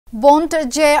Bond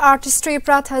J Artistry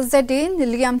pra Thursday din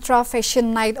Liamtra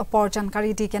Fashion Night opor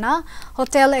jankari dikena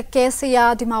Hotel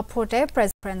Acacia Dimapur te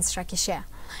presence rakhishe.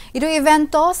 Idu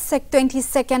event to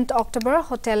 22nd October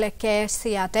Hotel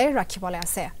Acacia te rakhibole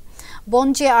ase.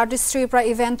 Bond J Artistry pra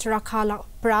event rakhala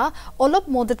pra olop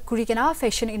moded kurikena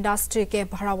fashion industry ke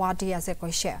bharawa di ase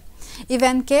koise.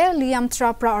 Event ke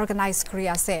Liamtra pra organize kuri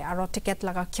ase aro ticket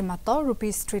laga kimato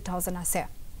 ₹3000 ase.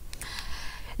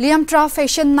 Liamtra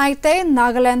Fashion Night te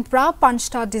Nagaland pra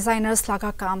 5 designers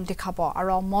laga kam dikhabo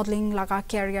aro modeling laga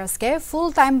careers ke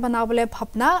full time banabole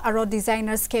bhapna aro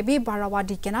designers ke bi barawa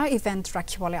dikena event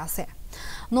rakhibole ase.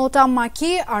 Nota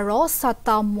maki aro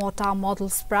satta mota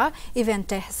models pra event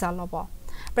te hesalobo.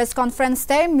 Press conference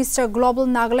te Mr. Global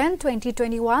Nagaland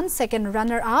 2021 second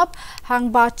runner up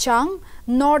Hangba Chang,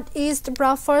 Northeast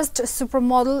pra first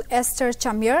supermodel Esther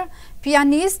Chamir,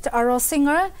 pianist aro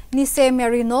singer Nise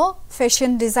Merino,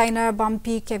 fashion designer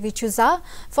Bumpy Kevichuza,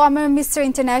 former Mr.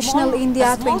 International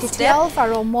India 2012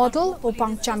 aro model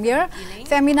Upang Chamir,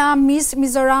 Femina Miss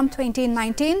Mizoram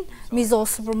 2019, Mizo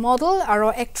supermodel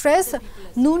aro actress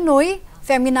Nunoi,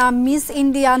 Femina Miss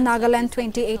India Nagaland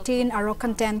 2018 aro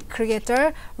content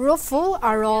creator Rofu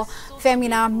aro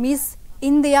Femina Miss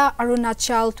India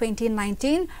Arunachal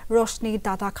 2019 Roshni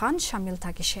Dada Khan Shamil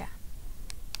Takishe.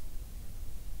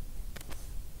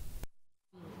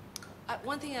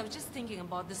 One thing I was just thinking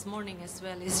about this morning as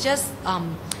well is just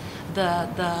the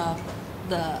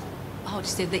how to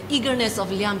say the eagerness of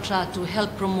Liamtra to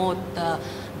help promote the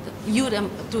youth,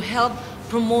 to help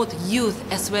promote youth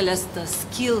as well as the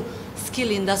skill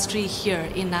industry here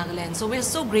in Nagaland. So we're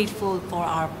so grateful for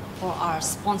our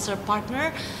sponsor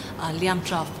partner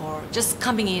Liamtra for just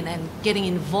coming in and getting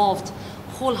involved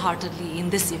wholeheartedly in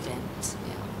this event.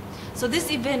 Yeah. So this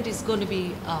event is going to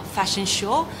be a fashion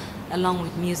show along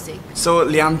with music. So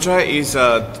Liamtra is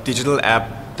a digital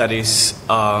app that is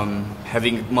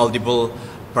having multiple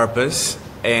purpose,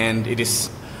 and it is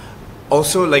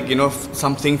also like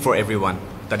something for everyone.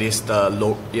 That is the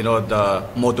the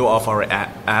motto of our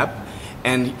app.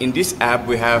 And in this app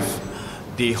we have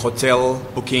the hotel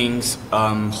bookings,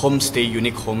 homestay,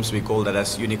 unique homes, we call that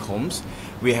as unique homes.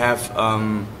 We have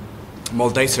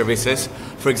multi-services.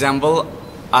 For example,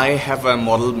 I have a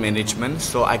model management,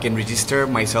 so I can register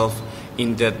myself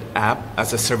in that app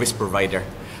as a service provider.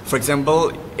 For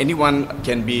example, anyone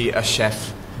can be a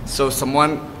chef. So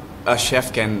a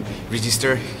chef can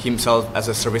register himself as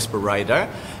a service provider,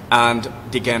 and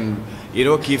they can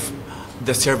give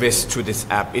the service through this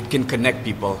app. It can connect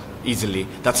people easily.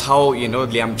 That's how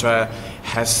Liamtra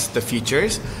has the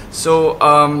features. So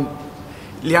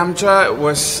Liamtra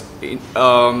was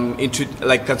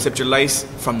conceptualized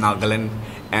from Nagaland,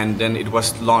 and then it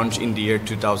was launched in the year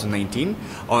 2019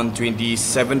 on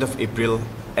 27th of April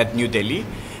at New Delhi.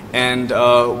 And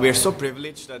we're so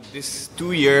privileged that these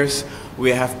 2 years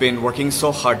we have been working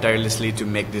so hard tirelessly to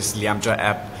make this Liamtra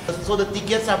app. So the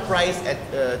tickets are priced at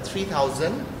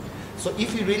 3,000. So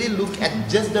if you really look at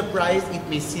just the price, it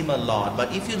may seem a lot.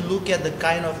 But if you look at the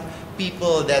kind of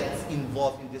people that's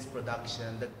involved in this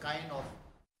production, the kind of...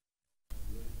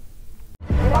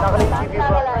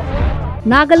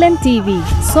 Nagaland TV,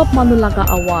 Sop Manulaga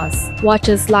Awas. Watch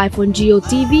us live on Geo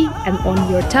TV and on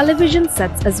your television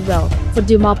sets as well. For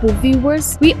Dimapur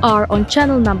viewers, we are on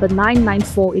channel number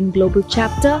 994 in Global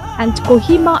Chapter, and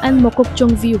Kohima and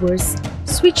Mokokchung viewers,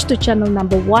 switch to channel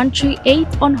number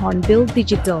 138 on Hornbill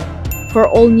Digital. For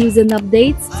all news and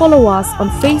updates, follow us on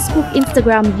Facebook,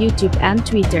 Instagram, YouTube, and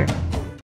Twitter.